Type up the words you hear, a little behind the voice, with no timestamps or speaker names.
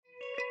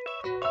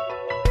Two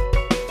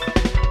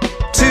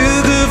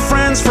good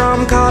friends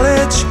from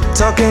college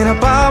talking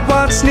about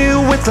what's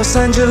new with Los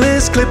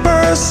Angeles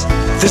Clippers.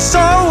 There's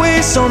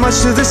always so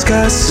much to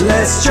discuss.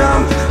 Let's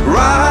jump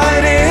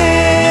right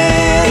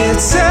in.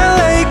 It's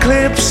LA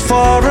Clips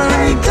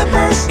Forum.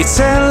 It's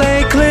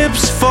LA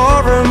Clips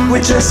Forum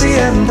with Jesse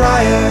and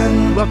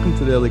Brian. Welcome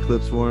to the LA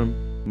Clips Forum.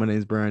 My name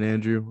is Brian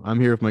Andrew. I'm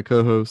here with my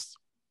co-host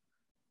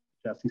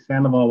Jesse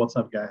Sandoval. What's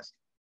up, guys?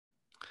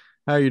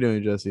 How are you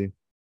doing, Jesse?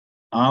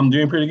 I'm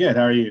doing pretty good.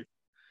 How are you?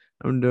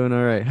 I'm doing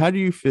all right. How do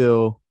you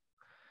feel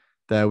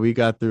that we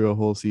got through a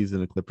whole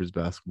season of Clippers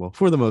basketball?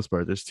 For the most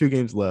part, there's 2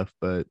 games left,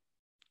 but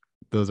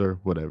those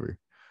are whatever.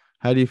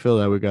 How do you feel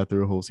that we got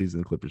through a whole season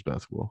of Clippers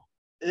basketball?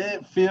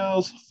 It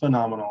feels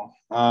phenomenal,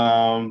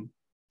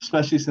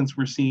 especially since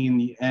we're seeing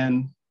the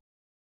end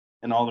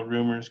and all the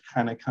rumors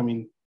kind of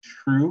coming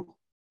true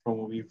from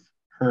what we've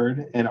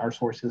heard and our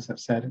sources have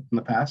said in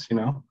the past,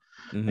 that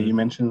you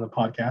mentioned in the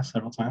podcast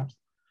several times.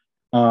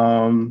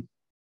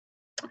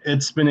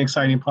 It's been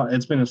exciting.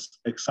 It's been an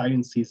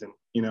exciting season.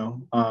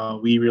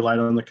 We relied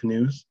on the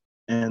Canoes,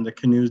 and the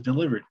Canoes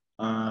delivered.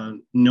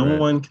 No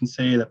one can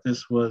say that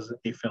this was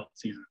a failed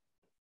season.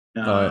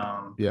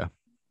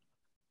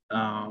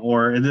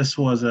 Or this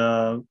was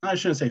I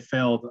shouldn't say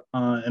failed,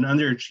 an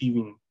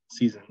underachieving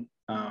season.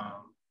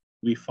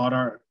 We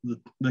fought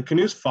the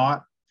Canoes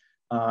fought.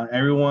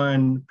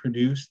 Everyone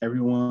produced.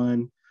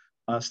 Everyone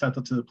stepped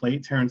up to the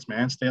plate. Terrence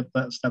Mann stepped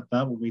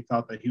up when we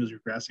thought that he was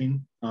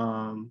regressing.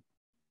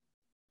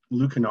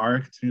 Luke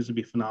Kennard continues to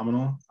be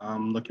phenomenal.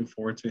 I'm looking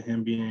forward to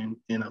him being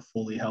in a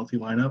fully healthy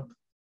lineup.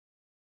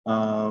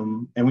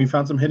 And we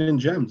found some hidden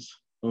gems.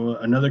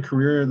 Another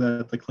career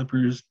that the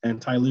Clippers and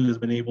Ty Lue has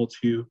been able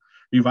to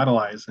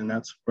revitalize, and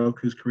that's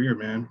Roku's career,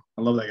 man.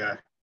 I love that guy.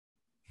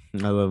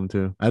 I love him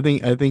too. I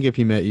think if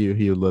he met you,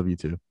 he would love you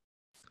too.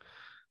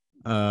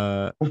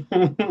 Let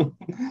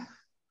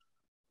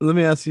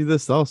me ask you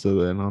this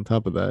also then on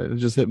top of that.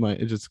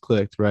 It just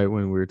clicked right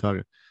when we were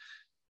talking.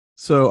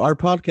 So our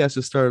podcast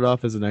just started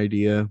off as an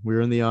idea. We were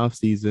in the off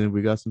season.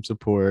 We got some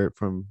support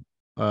from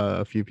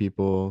a few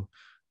people,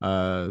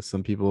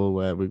 some people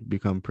that we've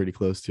become pretty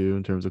close to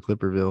in terms of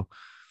Clipperville.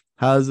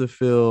 How does it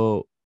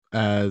feel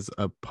as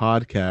a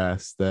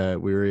podcast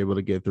that we were able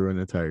to get through an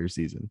entire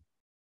season?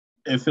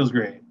 It feels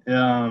great.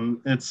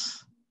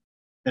 It's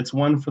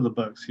one for the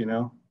books,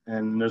 and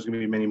there's going to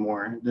be many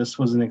more. This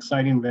was an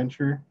exciting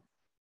venture.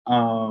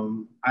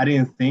 I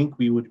didn't think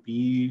we would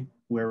be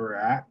where we're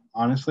at.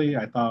 Honestly,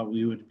 I thought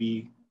we would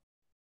be.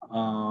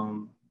 I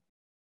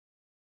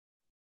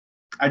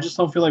just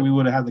don't feel like we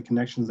would have had the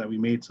connections that we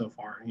made so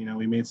far.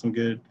 We made some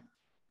good,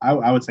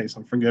 I would say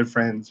some good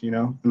friends,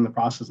 in the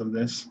process of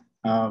this.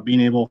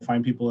 Being able to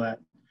find people that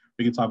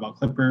we can talk about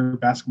Clipper,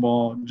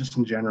 basketball, just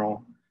in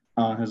general,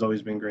 has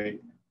always been great.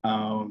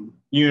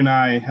 You and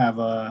I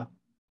have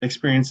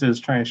experiences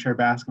trying to share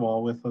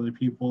basketball with other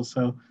people,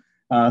 so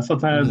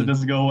sometimes it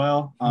doesn't go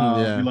well.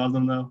 We love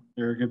them though;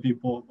 they're good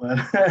people.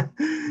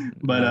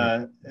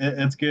 But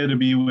it's good to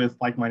be with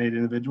like-minded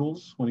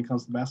individuals when it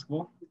comes to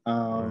basketball.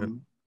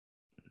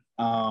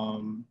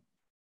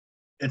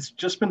 It's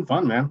just been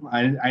fun, man.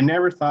 I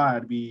never thought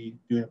I'd be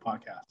doing a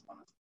podcast,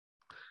 honestly.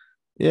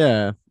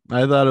 Yeah,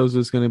 I thought it was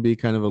just going to be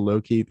kind of a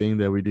low-key thing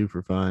that we do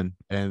for fun,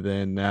 and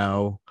then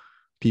now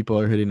people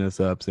are hitting us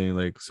up saying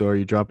like, so are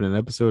you dropping an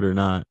episode or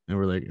not? And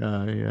we're like,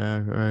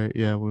 yeah, all right,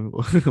 yeah,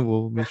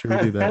 we'll make sure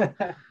we do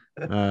that.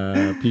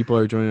 People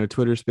are joining our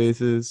Twitter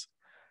spaces.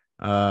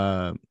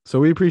 So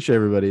we appreciate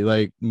everybody.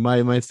 Like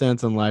my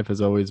stance on life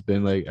has always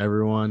been like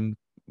everyone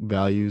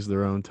values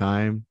their own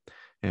time,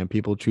 and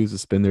people choose to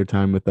spend their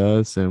time with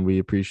us, and we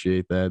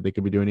appreciate that. They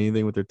could be doing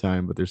anything with their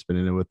time, but they're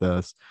spending it with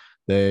us.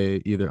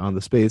 They either on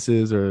the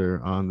spaces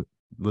or on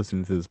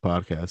listening to this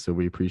podcast. So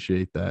we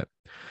appreciate that.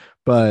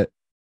 But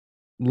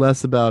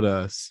less about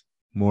us,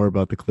 more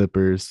about the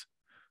Clippers.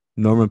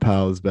 Norman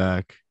Powell is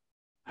back.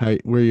 Where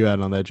are you at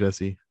on that,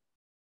 Jesse?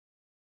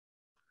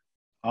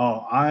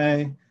 Oh,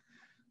 I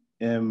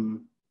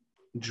am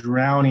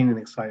drowning in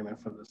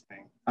excitement for this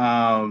thing.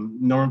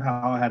 Norman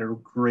Powell had a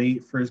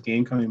great first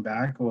game coming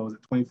back. What was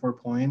it, 24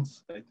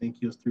 points? I think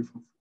he was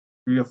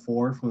 3 of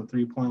 4 from the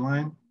 3-point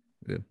line.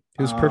 Yeah,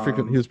 he was perfect.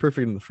 He was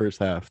perfect in the first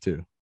half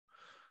too.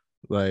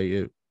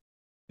 Like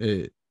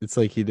it's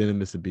like he didn't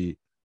miss a beat.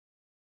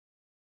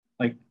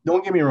 Like,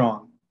 don't get me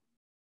wrong,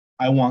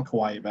 I want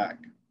Kawhi back,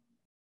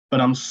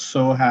 but I'm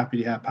so happy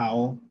to have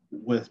Powell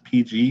with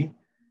PG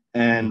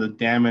and the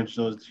damage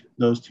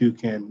those two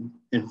can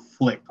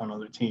inflict on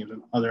other teams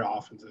and other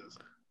offenses.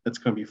 It's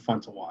going to be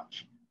fun to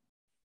watch.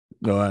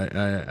 No, I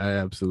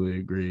absolutely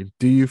agree.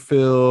 Do you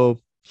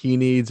feel he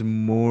needs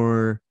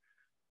more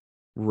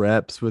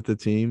reps with the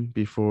team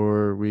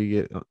before we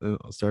get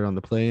started on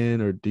the play-in,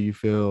 or do you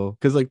feel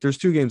because like there's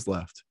 2 games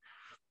left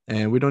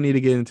and we don't need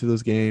to get into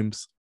those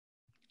games?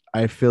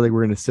 I feel like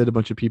we're going to sit a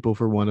bunch of people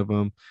for one of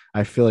them.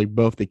 I feel like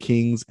both the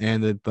Kings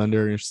and the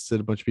Thunder are going to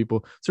sit a bunch of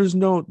people. So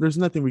there's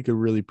nothing we could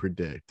really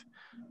predict.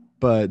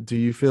 But do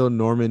you feel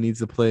Norman needs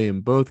to play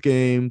in both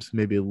games,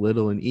 maybe a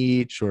little in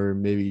each, or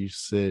maybe you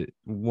sit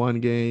one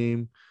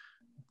game?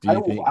 Do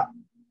you think?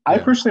 I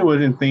Yeah. personally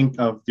wouldn't think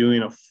of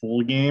doing a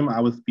full game.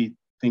 I would be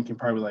thinking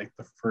probably like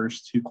the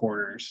first 2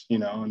 quarters,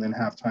 and then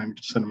halftime,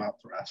 just send them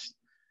out the rest.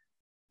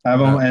 Have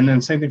them, and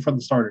then same thing for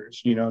the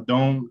starters.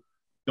 Don't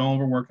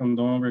overwork them,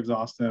 don't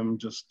overexhaust them.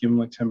 Just give them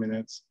like 10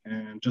 minutes,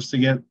 and just to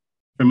get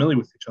familiar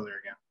with each other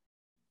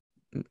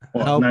again.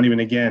 Well, not even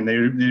again. They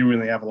didn't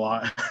really have a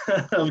lot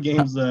of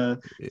games to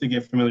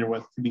get familiar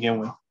with to begin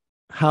with.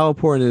 How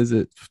important is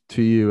it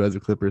to you as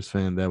a Clippers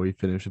fan that we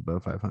finish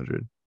above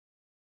 500?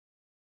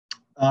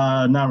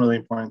 Not really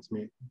important to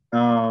me.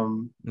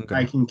 Okay.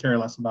 I can care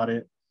less about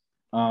it.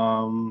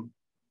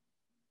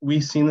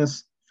 We've seen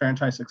this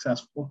franchise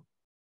successful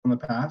in the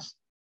past.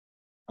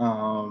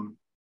 But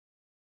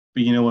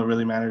what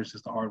really matters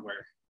is the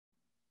hardware.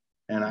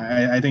 And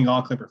I think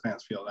all Clipper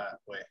fans feel that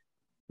way.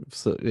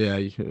 So, yeah,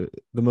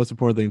 the most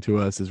important thing to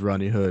us is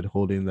Rodney Hood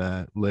holding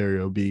that Larry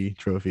O'B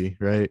trophy,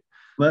 right?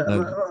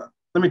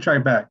 Let me try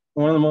back.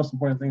 One of the most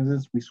important things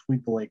is we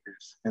sweep the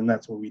Lakers, and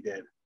that's what we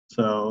did.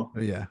 So,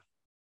 yeah.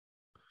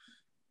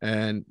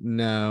 And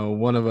now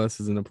one of us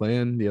is in the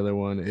plan. The other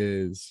one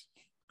is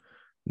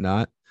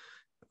not.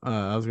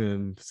 I was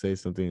going to say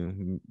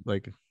something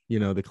like,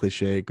 the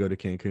cliche go to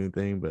Cancun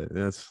thing, but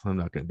I'm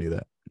not going to do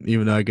that.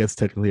 Even though I guess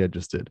technically I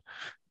just did.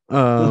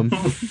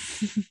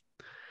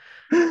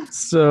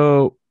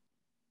 So,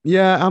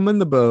 yeah, I'm in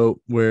the boat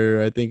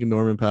where I think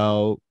Norman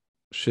Powell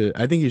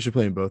I think he should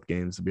play in both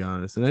games, to be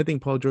honest. And I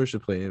think Paul George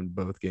should play in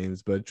both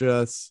games, but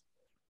just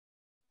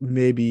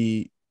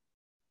maybe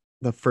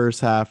the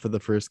first half of the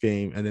first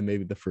game and then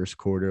maybe the first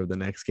quarter of the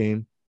next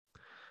game.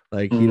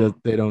 Like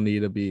they don't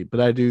need to be, but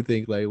I do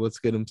think like let's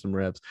get him some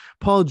reps.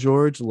 Paul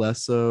George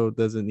less so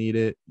doesn't need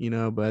it,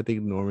 but I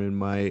think Norman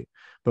might.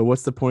 But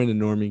what's the point of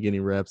Norman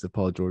getting reps if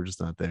Paul George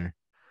is not there?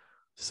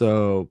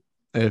 So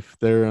if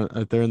they're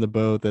in the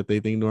boat that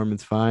they think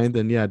Norman's fine,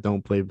 then yeah,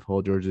 don't play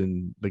Paul George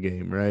in the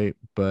game, right?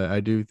 But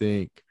I do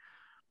think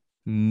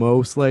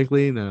most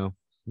likely now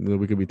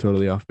we could be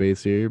totally off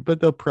base here, but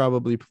they'll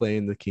probably play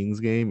in the Kings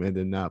game and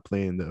then not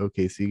play in the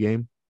OKC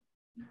game.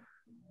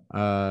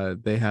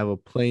 They have a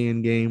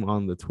play-in game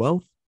on the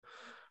 12th.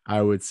 I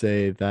would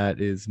say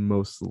that is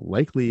most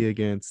likely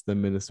against the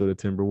Minnesota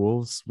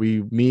Timberwolves.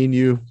 Me and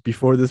you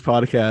before this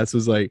podcast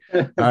was like,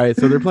 all right,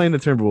 so they're playing the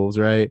Timberwolves,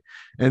 right?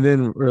 And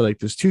then we're like,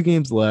 there's 2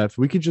 games left.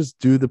 We could just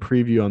do the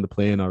preview on the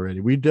play-in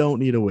already. We don't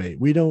need to wait.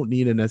 We don't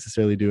need to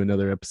necessarily do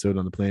another episode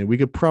on the play-in. We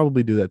could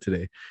probably do that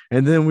today.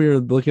 And then we were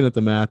looking at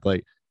the math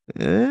like,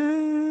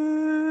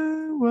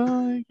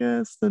 well, I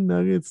guess the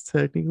Nuggets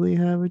technically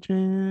have a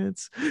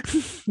chance.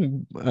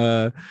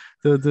 The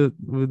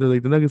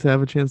Nuggets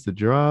have a chance to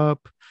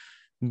drop,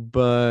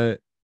 but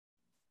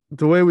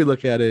the way we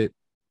look at it,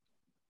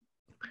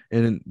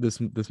 and this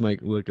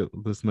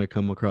might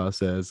come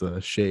across as a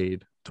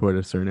shade toward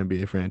a certain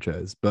NBA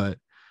franchise, but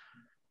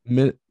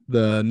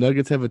the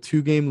Nuggets have a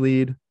 2-game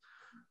lead.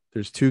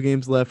 There's 2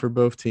 games left for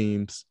both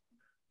teams.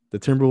 The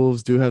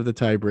Timberwolves do have the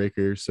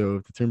tiebreaker. So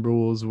if the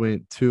Timberwolves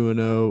went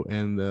 2-0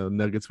 and the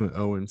Nuggets went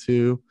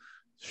 0-2,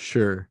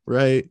 sure,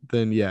 right?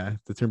 Then yeah,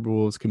 the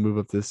Timberwolves can move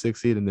up to the 6th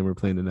seed, and then we're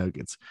playing the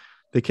Nuggets.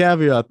 The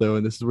caveat, though,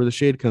 and this is where the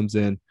shade comes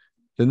in,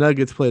 the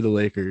Nuggets play the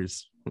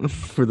Lakers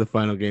for the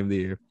final game of the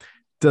year.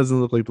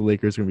 Doesn't look like the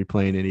Lakers are going to be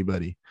playing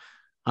anybody.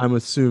 I'm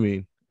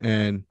assuming,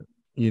 and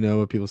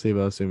what people say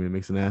about assuming, it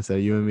makes an ass out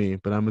of you and me,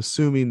 but I'm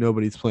assuming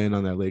nobody's playing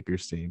on that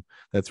Lakers team.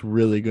 That's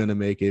really going to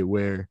make it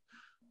where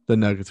the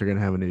Nuggets are going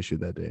to have an issue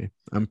that day.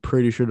 I'm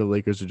pretty sure the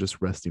Lakers are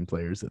just resting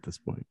players at this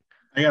point.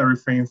 I got to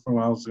refrain from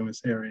what I was going to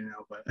say right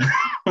now, but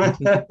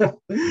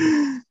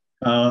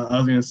I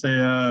was going to say,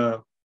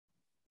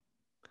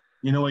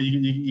 you know what?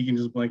 You can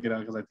just blank it out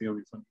because I think it'll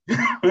be funny.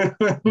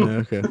 Yeah,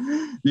 okay.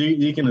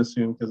 You can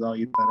assume because I'll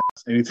eat that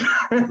ass anytime.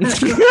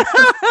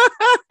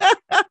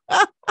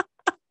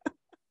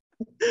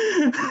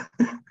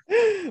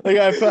 Like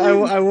I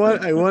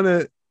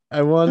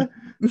want.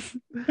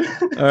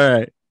 All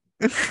right.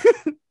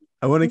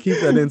 I want to keep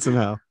that in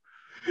somehow.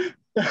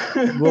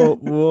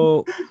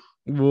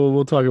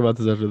 We'll talk about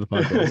this after the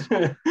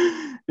podcast.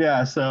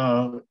 Yeah,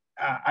 so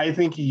I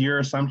think your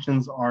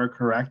assumptions are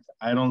correct.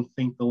 I don't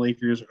think the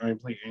Lakers are going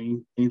to play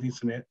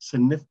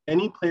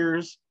any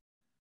players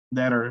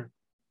that are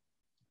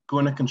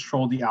going to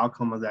control the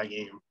outcome of that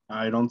game.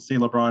 I don't see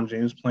LeBron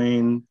James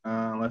playing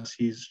unless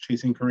he's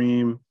chasing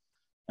Kareem.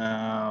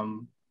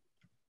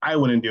 I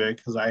wouldn't do it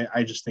because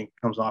I just think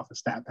it comes off as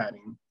stat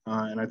padding,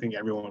 and I think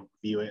everyone would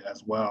view it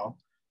as well.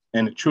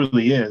 And it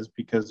truly is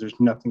because there's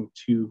nothing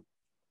to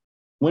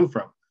win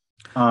from.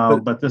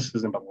 But this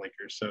isn't about the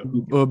Lakers. So,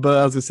 but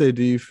I was gonna say,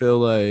 do you feel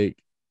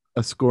like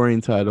a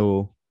scoring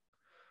title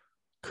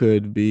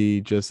could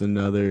be just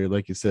another,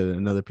 like you said,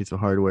 another piece of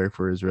hardware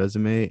for his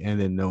resume, and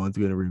then no one's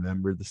gonna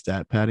remember the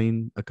stat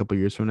padding a couple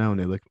years from now when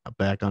they look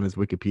back on his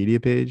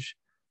Wikipedia page?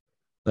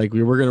 Like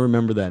we're gonna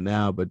remember that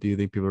now, but do you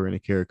think people are gonna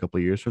care a couple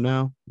years from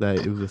now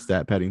that it was a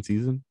stat padding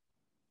season?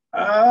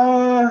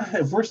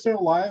 If we're still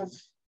alive,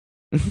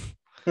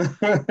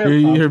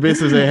 You're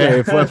basically saying, hey,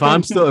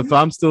 if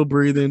I'm still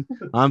breathing,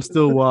 I'm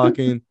still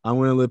walking, I'm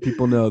gonna let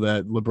people know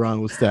that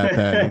LeBron was stat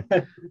padding.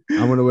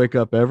 I'm gonna wake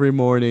up every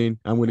morning.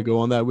 I'm gonna go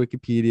on that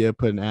Wikipedia,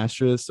 put an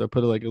asterisk, or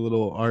put like a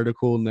little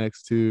article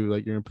next to,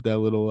 like, you're gonna put that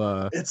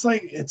little It's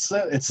like it's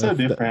so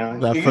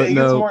different. that It gets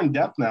footnote. more in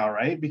depth now,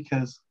 right?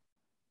 Because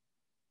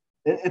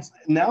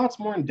it's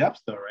more in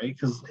depth though, right?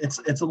 Because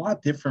it's a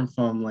lot different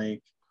from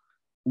like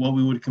what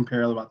we would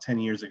compare about 10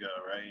 years ago,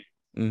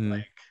 right? Mhm.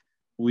 Like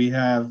we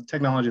have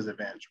technology's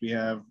advantage. We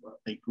have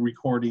like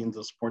recordings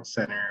of Sports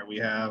Center. We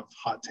have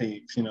hot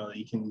takes, that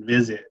you can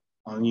visit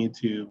on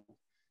YouTube.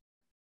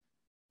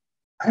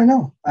 I don't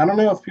know. I don't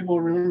know if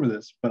people remember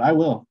this, but I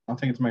will. I'll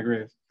take it to my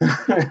grave.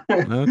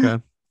 Okay.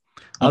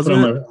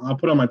 I'll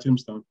put on my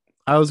tombstone.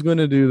 I was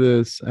gonna do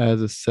this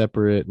as a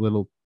separate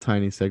little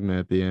tiny segment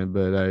at the end,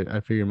 but I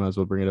figure I might as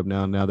well bring it up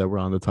now that we're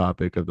on the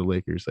topic of the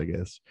Lakers, I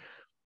guess.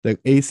 The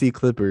AC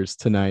Clippers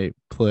tonight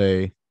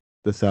play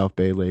the South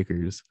Bay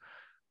Lakers.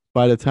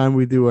 By the time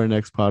we do our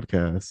next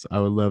podcast, I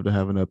would love to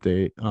have an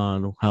update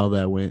on how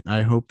that went.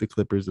 I hope the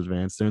Clippers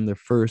advance. They're in their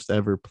first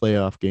ever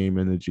playoff game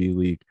in the G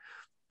League.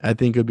 I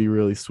think it'd be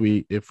really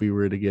sweet if we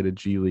were to get a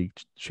G League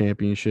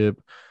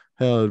championship.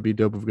 Hell, it'd be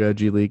dope if we got a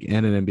G League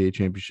and an NBA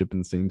championship in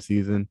the same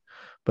season.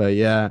 But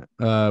yeah,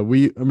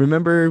 we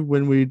remember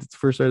when we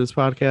first started this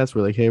podcast,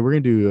 we're like, hey, we're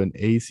gonna do an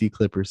AC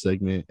Clipper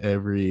segment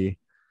every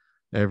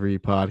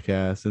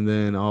podcast, and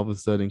then all of a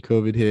sudden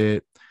COVID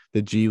hit.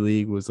 The G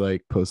League was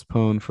like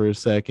postponed for a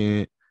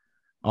second.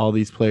 All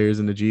these players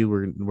in the G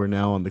were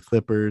now on the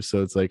Clippers,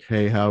 so it's like,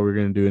 hey, how are we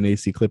going to do an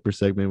AC Clipper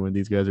segment when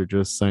these guys are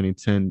just signing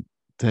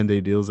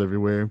 10-day deals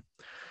everywhere?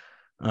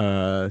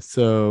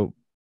 So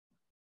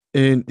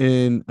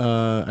in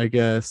I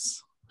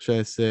guess, should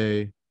I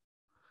say,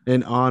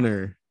 in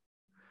honor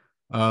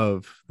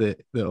of the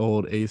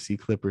old AC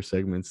Clipper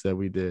segments that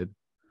we did,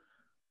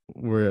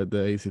 where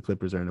the AC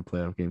Clippers are in a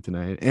playoff game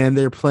tonight, and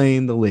they're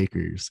playing the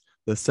Lakers,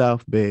 the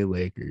South Bay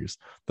Lakers.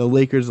 The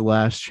Lakers'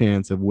 last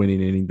chance of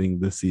winning anything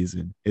this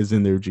season is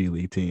in their G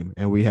League team,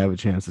 and we have a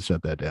chance to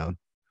shut that down.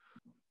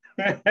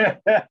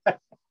 That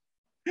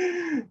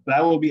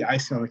will be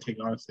icing on the cake,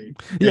 honestly.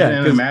 Yeah,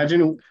 and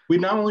imagine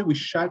we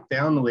shut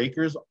down the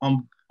Lakers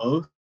on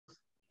both.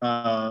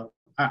 I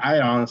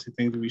honestly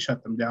think that we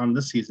shut them down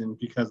this season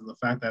because of the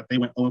fact that they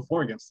went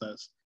 0-4 against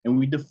us, and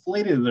we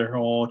deflated their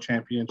whole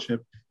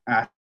championship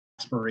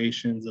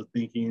aspirations of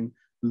thinking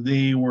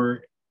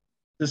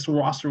this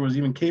roster was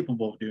even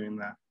capable of doing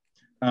that.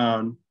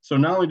 So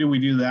not only do we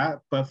do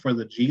that, but for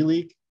the G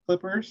League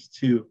Clippers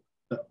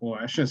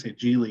I shouldn't say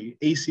G League,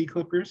 AC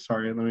Clippers.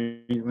 Sorry, let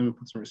me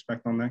put some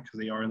respect on that because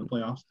they are in the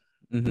playoffs.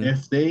 Mm-hmm.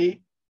 If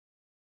they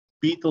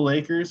beat the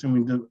Lakers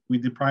and we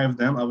deprive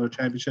them of a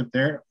championship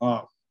there,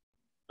 oh,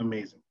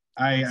 amazing.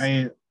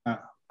 I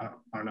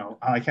don't know.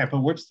 I can't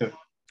put words to it.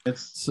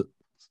 It's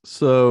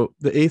So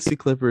the AC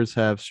Clippers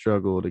have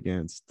struggled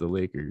against the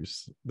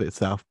Lakers, the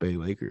South Bay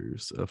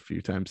Lakers, a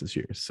few times this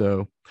year.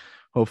 So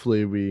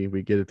hopefully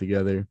we get it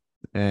together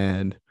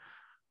and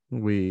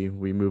we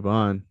move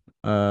on.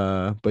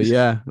 But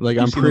yeah, like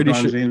I'm pretty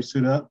sure. James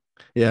suit up.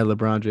 Yeah,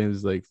 LeBron James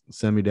is like,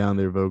 send me down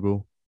there,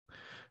 Vogel.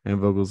 And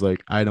Vogel's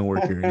like, I don't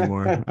work here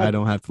anymore. I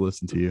don't have to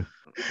listen to you.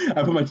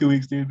 I put my 2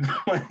 weeks, dude.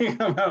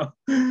 I'm out.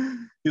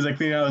 He's like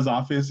cleaning out his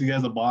office. He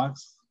has a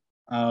box.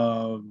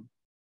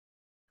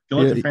 Good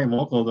luck to Frank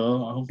Vogel, though.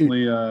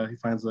 Hopefully, he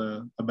finds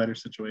a better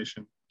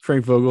situation.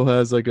 Frank Vogel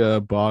has like a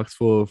box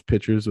full of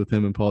pictures with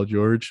him and Paul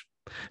George.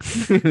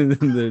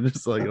 They're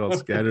just like all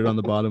scattered on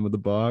the bottom of the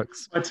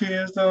box. My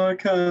tears don't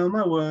come.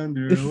 I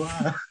wonder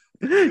why.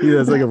 He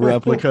has like a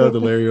replica of the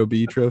Larry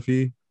O'B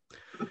trophy.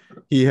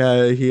 He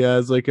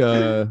has like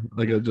some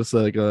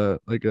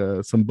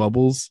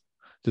bubbles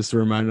just to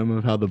remind him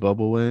of how the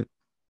bubble went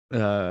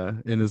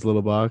in his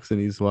little box, and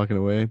he's walking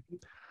away.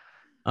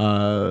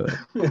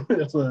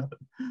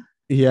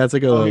 He has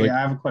like a. I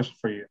have a question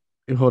for you.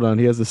 Hold on,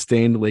 he has a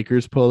stained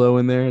Lakers polo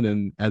in there, and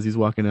then as he's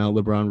walking out,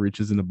 LeBron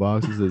reaches in the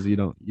box and says, "You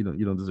don't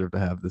deserve to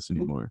have this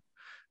anymore."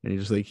 And he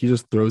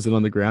just throws it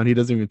on the ground. He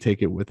doesn't even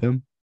take it with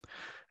him.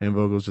 And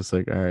Vogel's just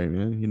like, "All right,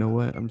 man. You know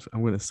what? I'm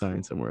going to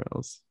sign somewhere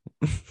else."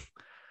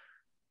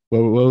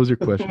 What was your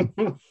question?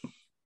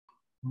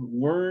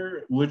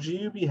 Would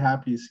you be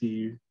happy to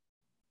see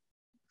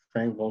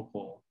Frank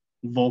Vogel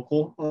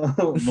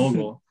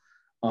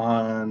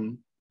on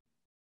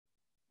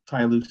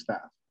Ty Lue's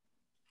staff?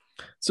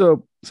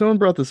 So someone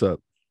brought this up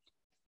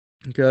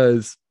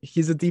because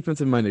he's a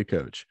defensive-minded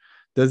coach.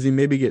 Does he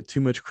maybe get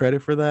too much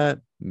credit for that?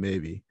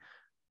 Maybe.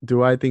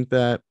 Do I think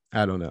that?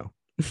 I don't know.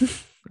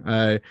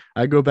 I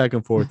go back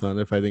and forth on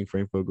if I think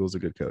Frank Vogel is a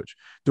good coach.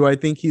 Do I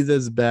think he's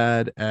as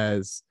bad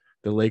as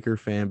the Laker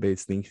fan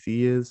base thinks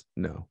he is?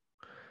 No.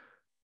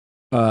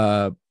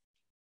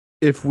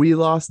 If we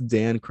lost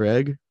Dan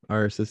Craig,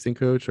 our assistant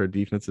coach, our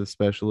defensive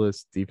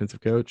specialist,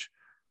 defensive coach,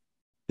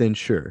 then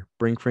sure,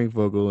 bring Frank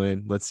Vogel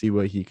in. Let's see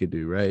what he could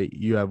do, right?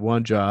 You have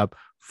one job,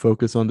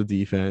 focus on the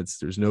defense.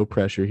 There's no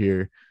pressure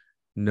here.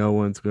 No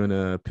one's going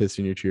to piss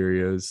in your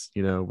Cheerios.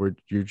 You're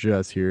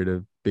just here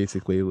to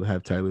basically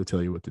have Ty Lue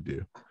tell you what to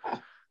do.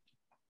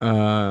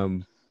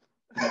 Um,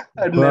 I've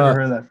but- never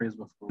heard that phrase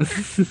before.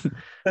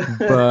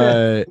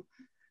 but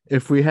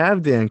if we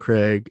have Dan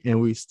Craig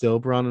and we still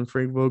brought in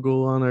Frank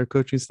Vogel on our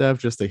coaching staff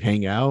just to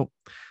hang out,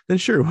 then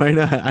sure, why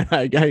not?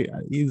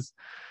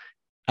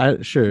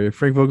 Sure. If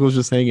Frank Vogel's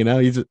just hanging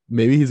out,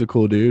 maybe he's a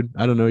cool dude.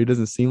 I don't know. He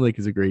doesn't seem like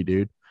he's a great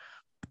dude,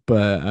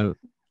 but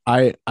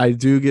I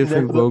do give He's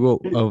there Frank for the-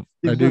 Vogel.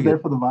 He's just there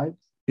for the vibes.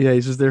 Yeah,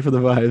 he's just there for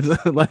the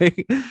vibes.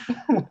 Like,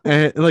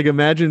 and like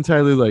imagine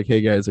Tyler like,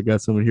 hey guys, I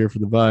got someone here for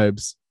the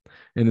vibes,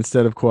 and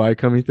instead of Kawhi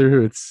coming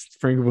through, it's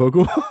Frank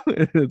Vogel.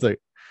 And it's like,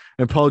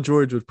 and Paul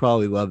George would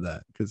probably love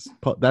that because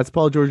that's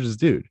Paul George's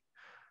dude.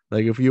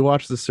 Like if you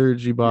watch the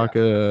Serge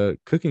Ibaka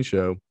cooking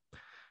show,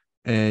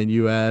 and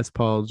you ask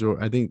Paul George,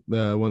 I think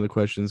one of the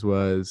questions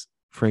was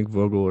Frank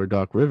Vogel or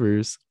Doc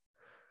Rivers.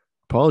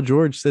 Paul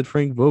George said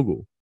Frank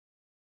Vogel.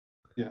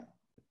 Yeah.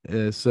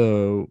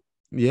 So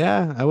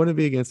yeah, I wouldn't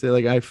be against it.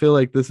 Like I feel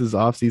like this is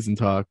off-season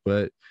talk,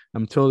 but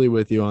I'm totally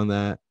with you on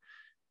that.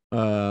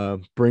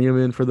 Bring him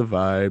in for the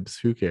vibes.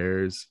 Who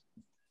cares?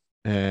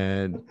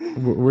 And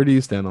where do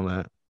you stand on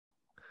that?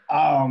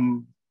 I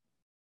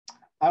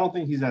don't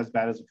think he's as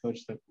bad as a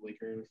coach that the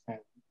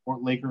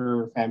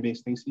Laker fan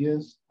base thinks he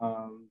is.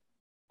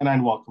 And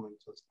I'd welcome him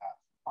to the staff,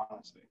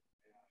 honestly.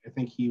 I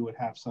think he would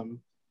have some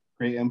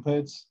great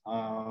inputs.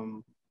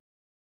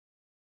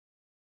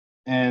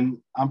 And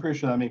I'm pretty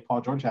sure that make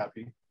Paul George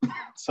happy.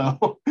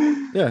 So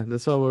yeah,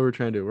 that's all what we're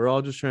trying to do. We're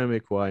all just trying to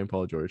make Kawhi and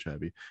Paul George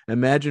happy.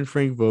 Imagine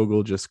Frank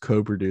Vogel just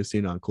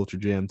co-producing on Culture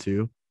Jam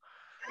 2.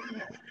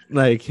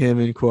 Like him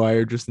and Kawhi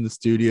are just in the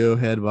studio,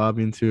 head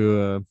bobbing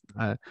to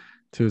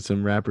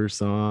some rapper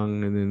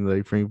song, and then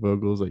like Frank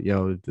Vogel's like,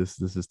 "Yo,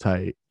 this is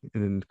tight,"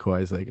 and then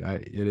Kawhi's like,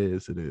 "It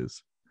is."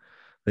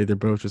 Like they're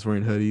both just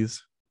wearing hoodies.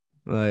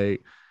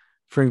 Like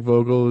Frank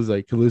Vogel is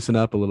like loosen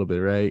up a little bit,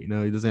 right? You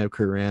know, he doesn't have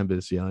Kurt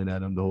Rambis yelling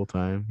at him the whole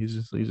time. He's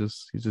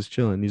just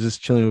chilling. He's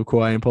just chilling with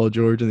Kawhi and Paul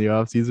George in the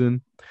off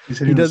season.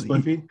 He does.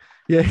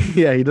 Yeah.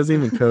 He doesn't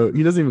even coach.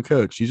 He doesn't even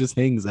coach. He just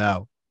hangs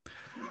out.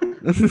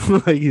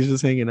 Like he's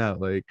just hanging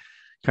out. Like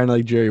kind of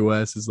like Jerry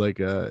West is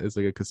like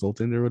a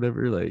consultant or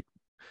whatever. Like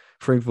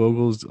Frank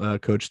Vogel's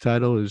coach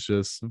title is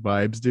just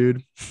vibes,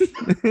 dude.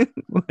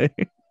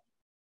 like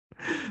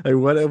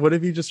what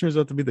if he just turns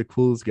out to be the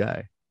coolest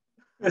guy?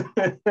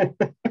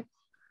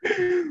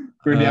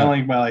 We're down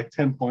like by like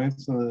 10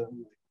 points in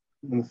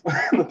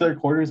the third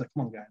quarter. He's like,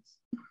 "Come on, guys."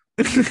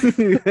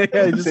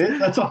 Yeah,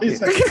 That's all he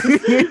said.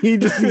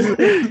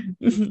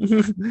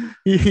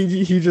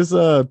 he just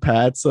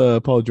pats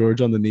Paul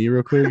George on the knee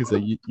real quick. He's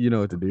like, you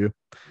know what to do.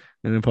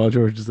 And then Paul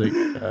George is like,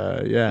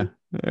 yeah.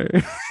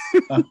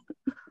 I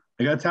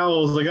got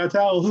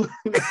towels.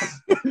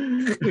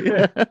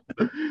 Yeah.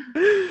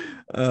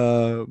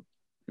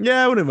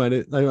 Yeah, I wouldn't mind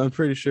it. Like, I'm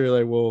pretty sure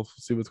like we'll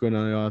see what's going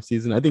on in the off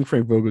season. I think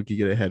Frank Vogel could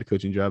get a head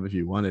coaching job if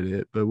he wanted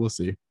it, but we'll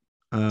see.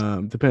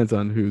 Depends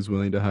on who's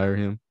willing to hire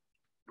him.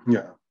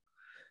 Yeah.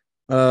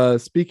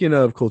 Speaking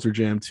of Culture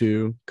Jam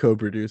 2,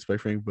 co-produced by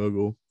Frank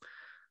Vogel,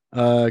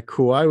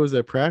 Kawhi was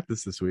at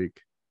practice this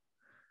week.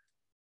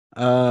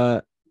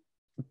 Do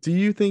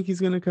you think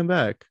he's going to come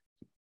back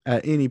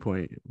at any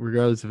point,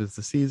 regardless if it's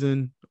the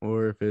season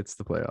or if it's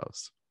the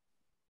playoffs?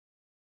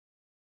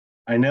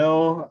 I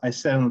know I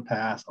said in the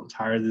past, I'm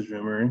tired of these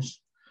rumors,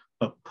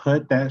 but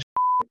put that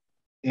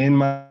in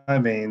my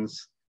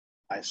veins.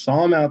 I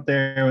saw him out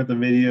there with the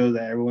video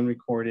that everyone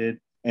recorded,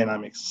 and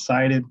I'm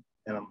excited.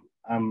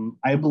 And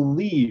I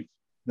believe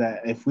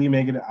that if we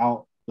make it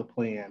out the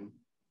play-in,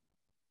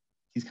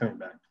 he's coming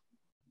back.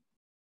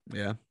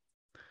 Yeah.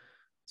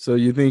 So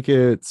you think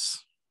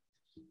let's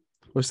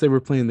say we're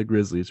playing the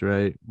Grizzlies,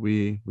 right?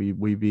 We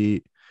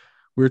beat.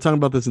 We were talking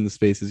about this in the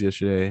spaces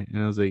yesterday,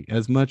 and I was like,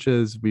 as much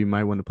as we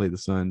might want to play the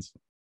Suns,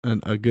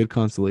 a good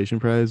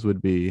consolation prize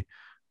would be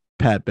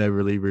Pat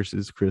Beverly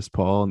versus Chris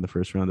Paul in the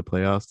first round of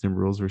playoffs,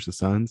 Timberwolves versus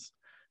Suns.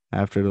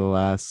 After the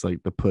last,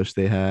 like the push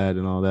they had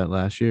and all that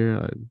last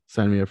year,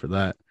 sign me up for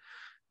that.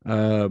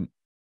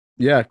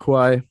 Yeah,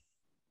 Kawhi,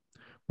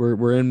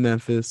 we're in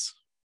Memphis,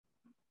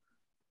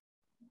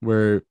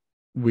 where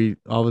we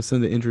all of a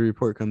sudden the injury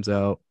report comes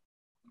out,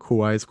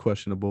 Kawhi is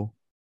questionable.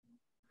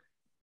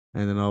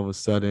 And then all of a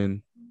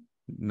sudden,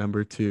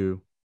 number 2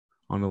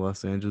 on the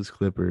Los Angeles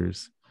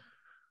Clippers,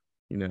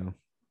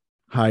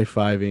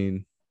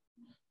 high-fiving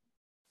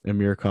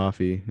Amir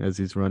Coffey as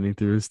he's running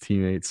through his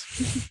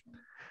teammates.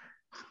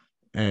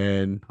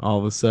 And all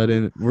of a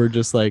sudden, we're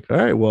just like, all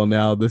right, well,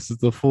 now this is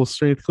the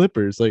full-strength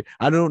Clippers. Like,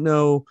 I don't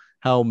know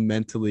how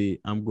mentally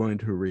I'm going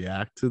to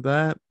react to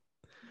that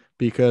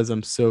because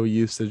I'm so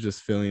used to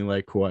just feeling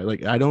like Kawhi.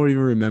 Like, I don't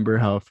even remember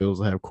how it feels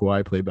to have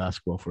Kawhi play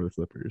basketball for the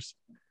Clippers.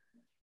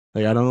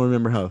 Like, I don't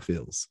remember how it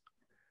feels.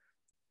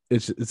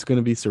 It's going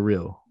to be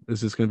surreal. It's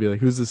just going to be like,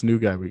 who's this new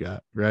guy we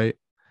got, right?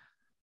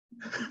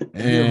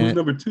 And who's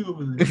number 2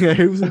 over there? Yeah,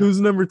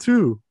 who's number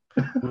 2?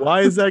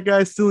 Why is that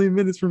guy stealing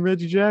minutes from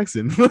Reggie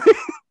Jackson?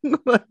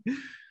 Like,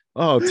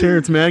 oh,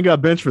 Terrence Mann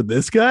got benched for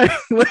this guy?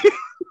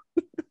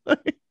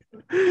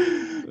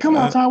 Come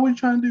on, Todd, what are you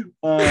trying to do?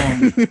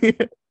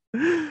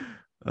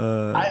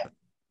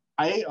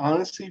 I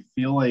honestly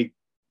feel like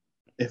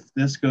if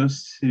this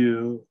goes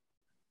to,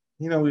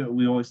 we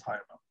always talk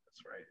about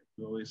this, right?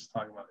 We always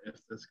talk about if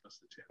this goes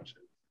to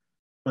championship.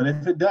 But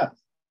if it does,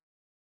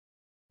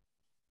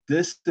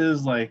 this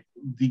is like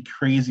the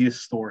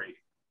craziest story.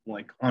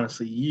 Like,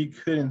 honestly, you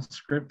couldn't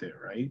script it,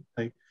 right?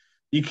 Like,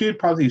 you could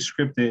probably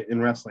script it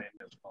in wrestling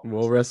as well.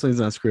 Well, wrestling's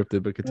not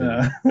scripted, but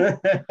continue.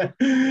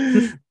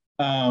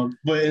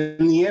 But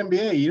in the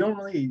NBA, you don't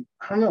really,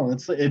 I don't know.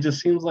 It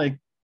just seems like,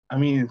 I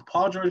mean,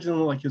 Paul George didn't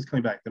look like he was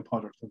coming back. Then Paul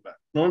George comes back.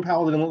 Norman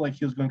Powell didn't look like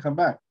he was going to come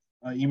back.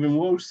 Even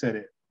Woj said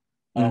it.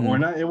 Or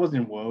not, it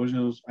wasn't Woj. It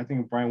was, I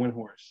think, Brian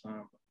Windhorst.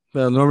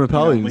 Well, Norman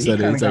Powell even said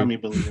it. He's got like, me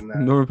believing that.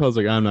 Norman Powell's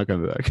like, I'm not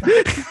coming back.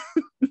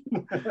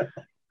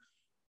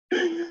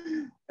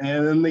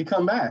 And then they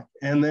come back.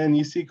 And then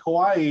you see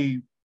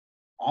Kawhi,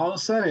 all of a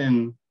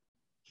sudden,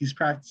 he's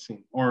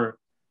practicing or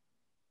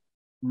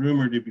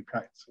rumored to be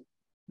practicing.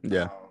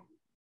 Yeah.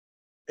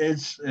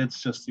 It's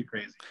just too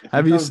crazy. If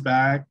Have he you comes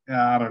back,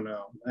 I don't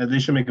know. They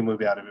should make a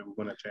movie out of it. We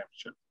win a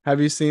championship. Have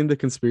you seen the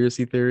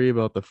conspiracy theory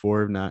about the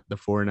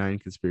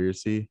 4-9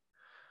 conspiracy?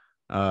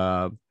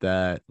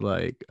 That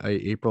like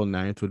April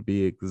 9th would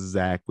be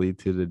exactly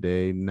to the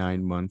day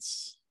 9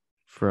 months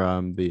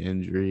from the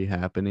injury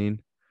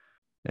happening.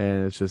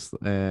 And it's just,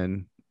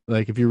 and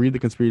like if you read the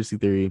conspiracy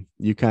theory,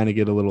 you kind of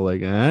get a little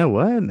like,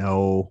 what?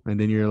 No. And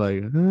then you're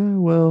like,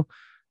 well,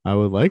 I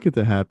would like it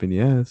to happen,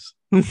 yes.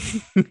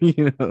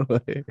 You know,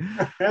 like is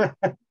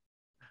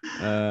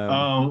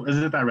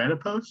it that Reddit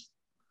post?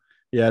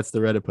 Yeah, it's the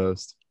Reddit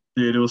post.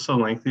 Dude, it was so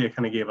lengthy, I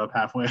kind of gave up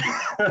halfway.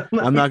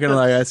 I'm not gonna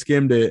lie, I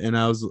skimmed it and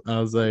I was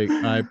like,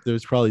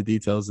 there's probably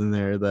details in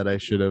there that I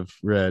should have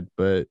read,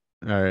 but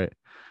all right.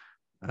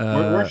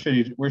 We're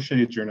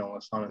shitty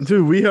journalists, honestly.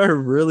 Dude, we are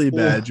really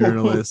bad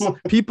journalists.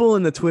 People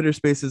in the Twitter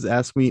spaces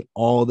ask me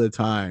all the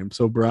time,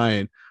 so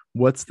Brian,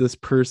 what's this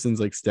person's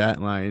like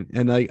stat line?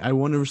 And like I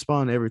want to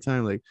respond every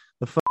time, like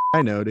the fuck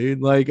I know,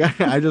 dude. Like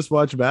I just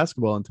watch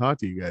basketball and talk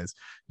to you guys.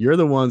 You're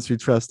the ones who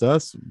trust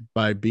us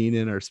by being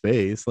in our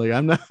space. Like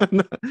I'm not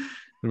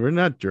we're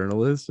not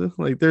journalists.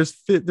 Like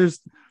there's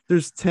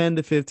 10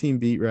 to 15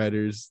 beat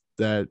writers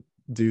that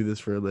do this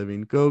for a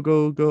living.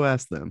 Go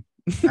ask them.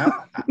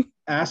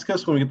 Ask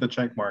us when we get the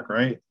check mark,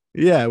 right?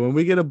 Yeah, when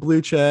we get a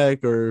blue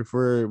check or if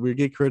we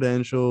get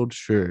credentialed,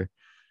 sure.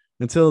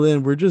 Until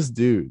then, we're just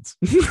dudes.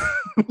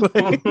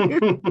 Like,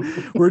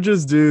 we're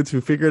just dudes who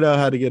figured out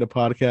how to get a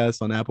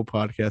podcast on Apple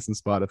Podcasts and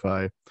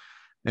Spotify,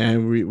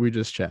 and we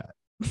just chat.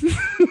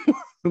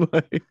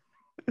 Like,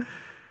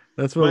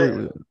 that's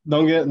what.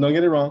 Don't get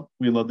it wrong.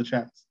 We love the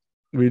chats.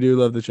 We do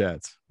love the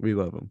chats. We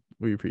love them.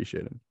 We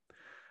appreciate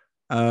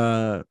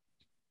them.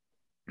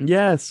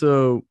 Yeah.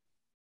 So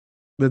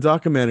the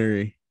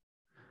documentary.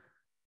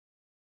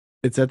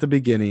 It's at the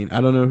beginning. I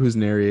don't know who's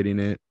narrating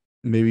it.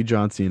 Maybe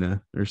John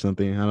Cena or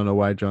something. I don't know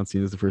why John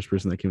Cena is the first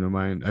person that came to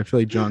mind. I feel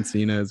like John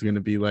Cena is going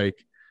to be like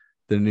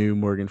the new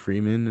Morgan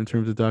Freeman in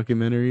terms of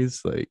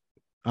documentaries. Like,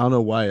 I don't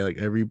know why. Like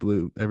every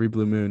blue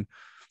moon,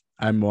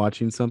 I'm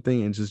watching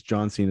something and just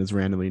John Cena is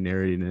randomly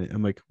narrating it.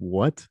 I'm like,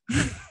 what?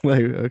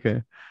 Like,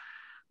 okay.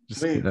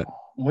 Wait,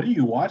 what are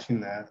you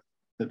watching that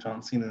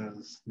John Cena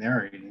is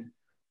narrating?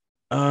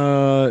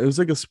 It was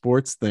like a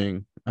sports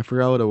thing. I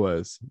forgot what it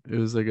was. It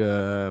was like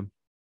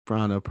I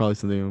don't know, probably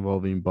something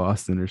involving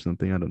Boston or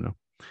something. I don't know.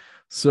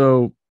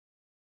 So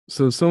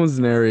someone's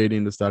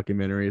narrating this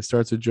documentary. It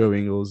starts with Joe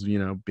Ingles,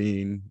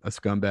 being a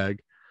scumbag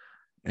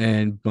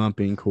and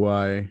bumping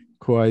Kawhi.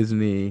 Kawhi's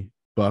knee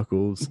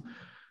buckles.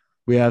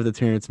 We have the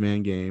Terrence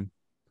Mann game.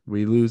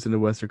 We lose in the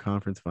Western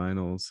Conference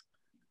Finals.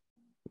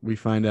 We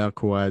find out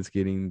Kawhi's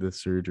getting the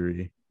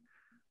surgery.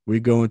 We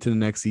go into the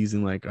next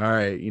season like, all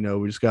right,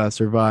 we just got to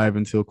survive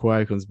until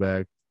Kawhi comes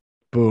back.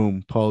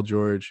 Boom, Paul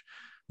George.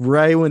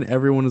 Right when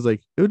everyone was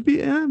like, it would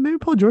be maybe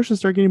Paul George should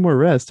start getting more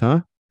rest, huh?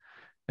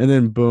 And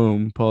then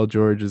boom, Paul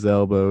George's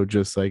elbow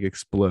just like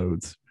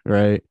explodes,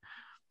 right?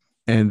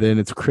 And then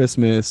it's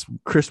Christmas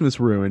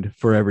ruined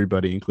for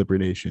everybody in Clipper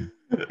Nation.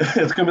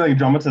 It's gonna be like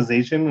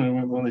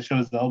dramatization when they show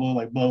his elbow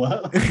like blow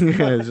up.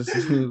 Yeah,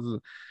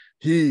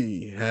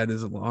 he had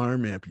his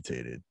arm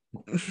amputated.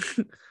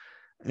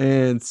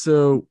 And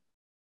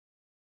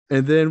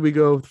then we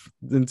go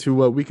into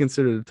what we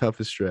consider the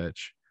toughest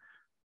stretch.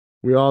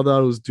 We all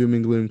thought it was doom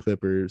and gloom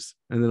Clippers.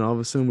 And then all of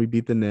a sudden we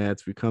beat the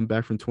Nets. We come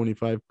back from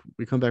 35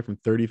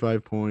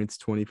 points,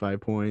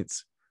 25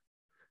 points.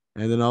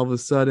 And then all of a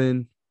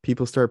sudden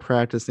people start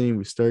practicing.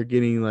 We start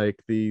getting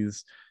like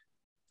these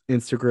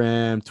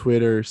Instagram,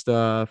 Twitter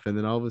stuff. And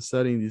then all of a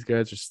sudden these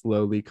guys are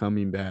slowly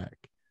coming back.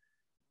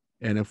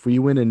 And if we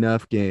win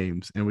enough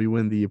games and we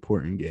win the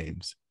important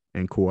games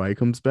and Kawhi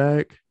comes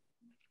back,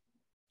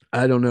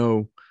 I don't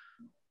know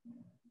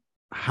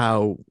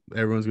how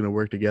everyone's going to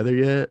work together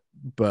yet.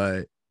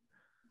 But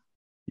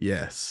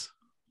yes,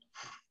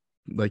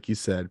 like you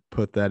said,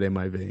 put that in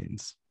my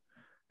veins.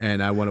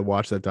 And I want to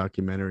watch that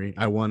documentary.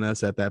 I want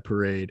us at that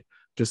parade,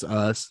 just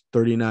us,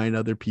 39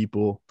 other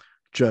people,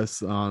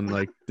 just on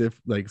like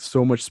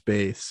so much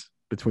space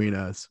between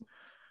us,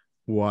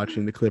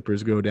 watching the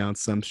Clippers go down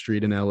some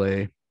street in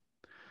LA.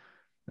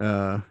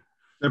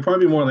 There'd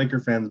probably be more Laker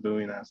fans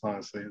booing us,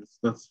 honestly.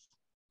 That's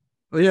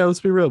Well, yeah, let's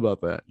be real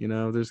about that.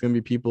 There's gonna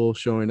be people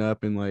showing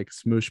up in like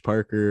Smoosh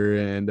Parker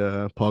and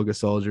Paul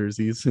Gasol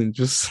jerseys and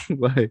just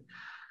like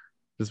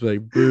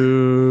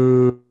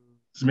boo.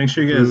 just make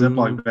sure you get a boo.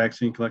 Ziploc bag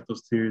so you can collect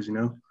those tears.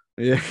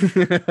 Yeah.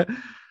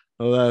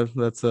 Well,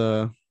 that's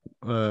I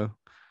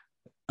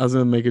was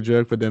gonna make a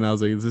joke, but then I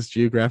was like, is this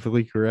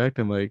geographically correct?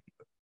 I'm like,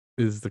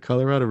 is the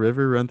Colorado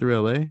River run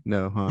through LA?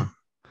 No, huh?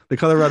 The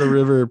Colorado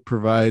River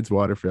provides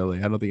water for LA.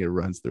 I don't think it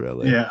runs through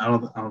LA. Yeah, I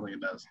don't think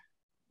it does.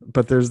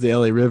 But there's the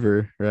LA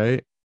River,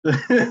 right?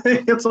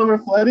 It gets over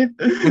flooded.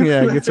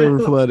 Yeah, it gets over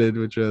flooded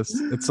with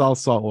it's all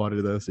salt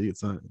water though, so you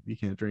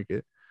can't drink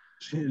it.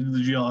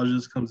 The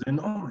geologist comes in.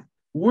 Oh my,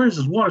 where's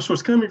this water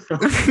source coming from?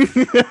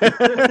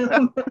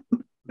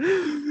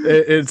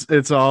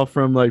 It's all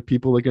from like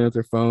people looking at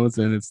their phones,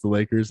 and it's the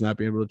Lakers not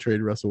being able to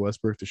trade Russell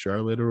Westbrook to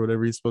Charlotte or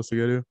whatever he's supposed to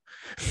go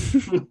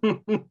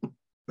to.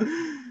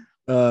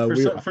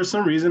 For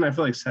some reason, I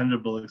feel like Sandra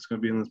Bullock's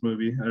going to be in this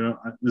movie.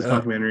 This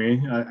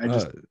documentary. I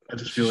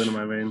just feel it in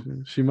my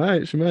vein. She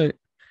might.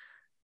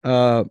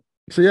 So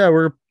yeah,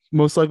 we're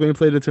most likely going to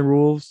play the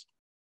Timberwolves.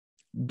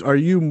 Are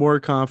you more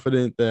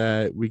confident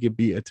that we could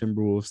beat a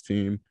Timberwolves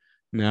team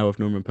now with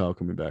Norman Powell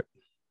coming back?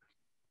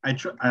 I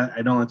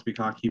don't like to be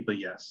cocky, but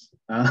yes.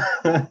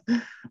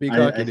 Be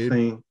cocky,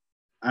 dude.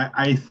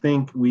 I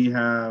think we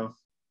have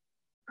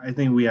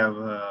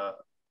a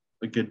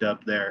good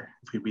dub there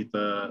if we beat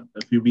the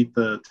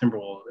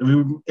Timberwolves.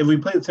 If we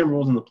play the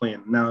Timberwolves in the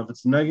play-in. Now, if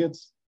it's the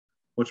Nuggets,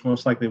 which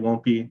most likely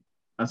won't be,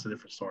 that's a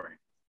different story.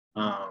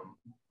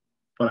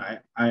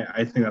 But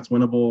I think that's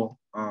winnable.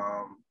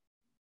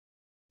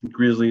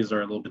 Grizzlies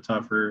are a little bit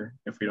tougher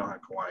if we don't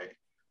have Kawhi.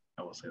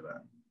 I will say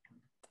that.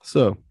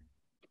 So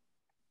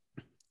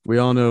we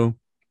all know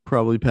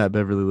probably Pat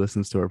Beverly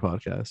listens to our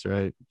podcast,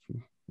 right?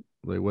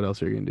 Like, what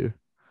else are you gonna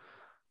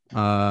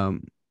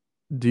do?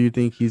 Do you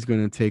think he's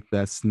going to take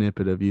that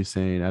snippet of you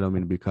saying, I don't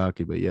mean to be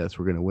cocky, but yes,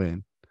 we're going to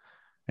win,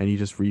 and he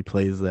just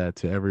replays that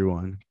to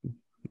everyone?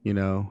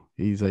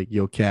 He's like,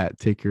 yo, Cat,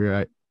 take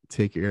your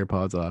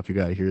AirPods off. You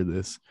got to hear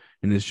this.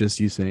 And it's just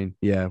you saying,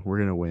 yeah, we're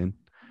going to win.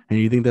 And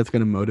you think that's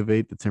going to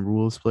motivate the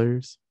Timberwolves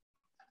players?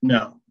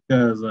 No,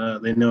 because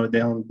they know it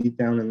deep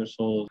down in their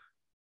souls.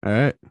 All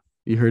right.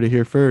 You heard it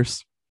here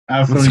first. I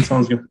have a feeling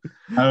someone's going to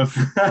 – I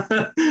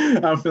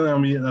have a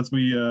feeling that's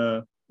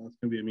going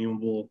to be a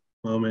memeable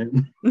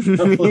moment.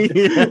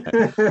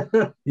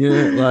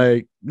 Yeah,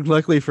 like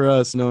luckily for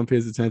us, no one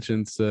pays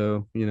attention.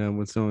 So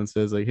when someone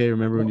says like, hey,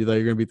 remember when you thought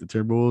you're gonna beat the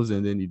Timberwolves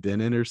and then you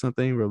didn't or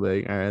something, we're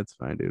like, all right, that's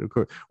fine, dude. Of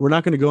course, we're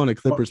not gonna go on a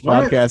Clippers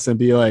podcast and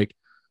be like,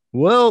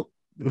 well,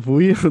 if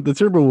the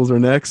Timberwolves are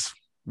next,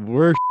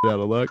 we're out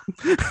of luck.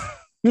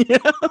 Yeah.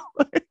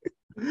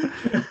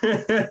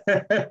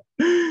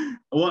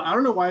 Well, I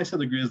don't know why I said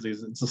the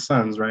Grizzlies. It's the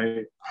Suns,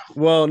 right?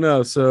 Well,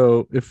 no.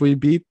 So if we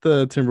beat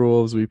the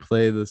Timberwolves, we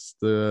play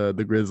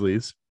the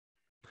Grizzlies.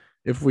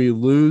 If we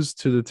lose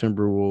to the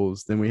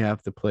Timberwolves, then we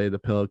have to play the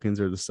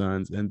Pelicans or the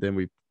Suns, and then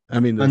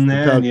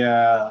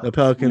the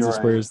Pelicans or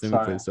Spurs, then we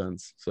play the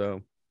Suns.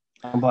 So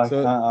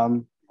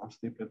I'm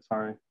stupid.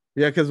 Sorry.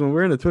 Yeah, because when we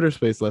were in the Twitter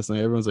space last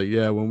night, everyone's like,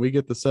 "Yeah, when we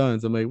get the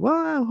Suns," I'm like,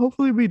 "Well,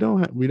 hopefully we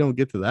don't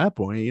get to that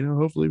point.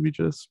 Hopefully we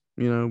just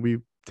we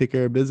take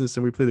care of business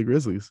and we play the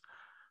Grizzlies."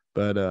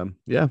 But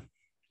yeah.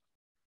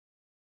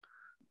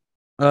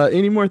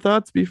 Any more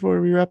thoughts before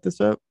we wrap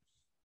this up?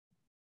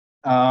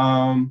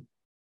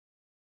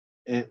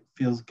 It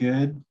feels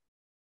good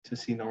to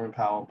see Norman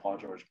Powell and Paul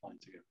George playing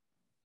together.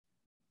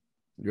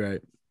 Right.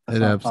 That's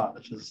not a thought.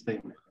 That's just a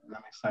statement. And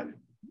I'm excited.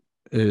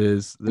 It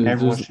is. And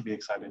everyone should be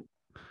excited.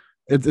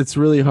 It's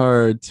really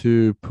hard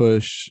to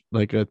push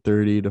like a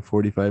 30 to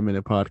 45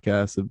 minute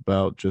podcast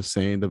about just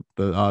saying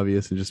the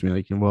obvious and just being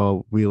like,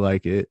 well, we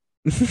like it.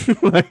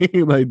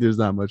 like there's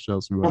not much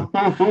else we want.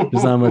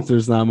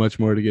 There's not much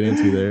more to get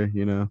into there,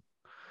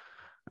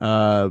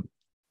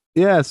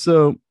 Yeah,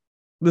 so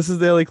this is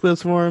the LA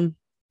Clips Forum.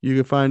 You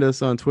can find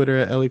us on Twitter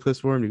at LA Clips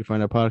Forum. You can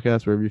find our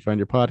podcast wherever you find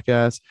your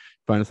podcast.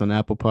 Find us on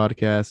Apple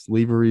Podcasts.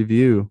 Leave a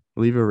review,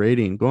 leave a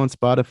rating, go on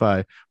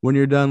Spotify. When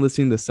you're done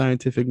listening to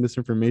scientific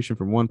misinformation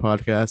from one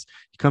podcast,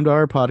 you come to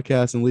our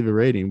podcast and leave a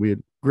rating. We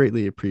would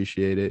greatly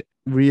appreciate it.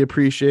 We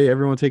appreciate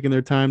everyone taking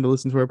their time to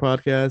listen to our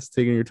podcast,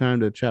 taking your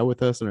time to chat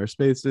with us in our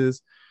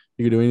spaces.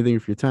 You can do anything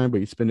for your time, but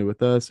you spend it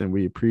with us, and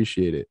we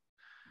appreciate it.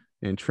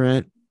 And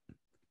Trent,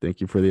 thank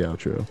you for the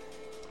outro.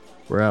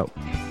 We're out.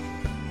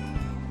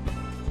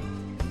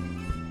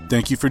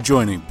 Thank you for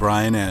joining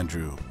Brian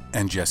Andrew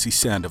and Jesse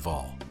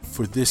Sandoval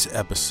for this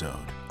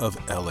episode of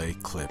LA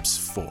Clips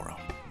Forum.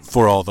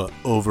 For all the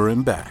over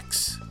and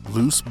backs,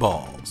 loose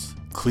balls,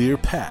 clear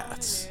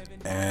paths,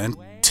 and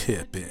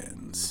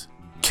tip-ins,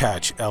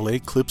 catch LA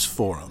Clips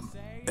Forum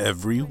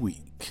every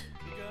week.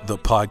 The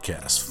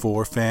podcast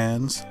for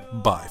fans,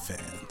 by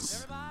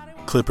fans.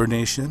 Clipper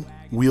Nation,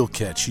 we'll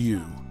catch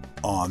you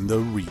on the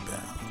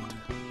rebound.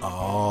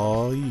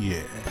 Oh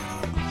yeah.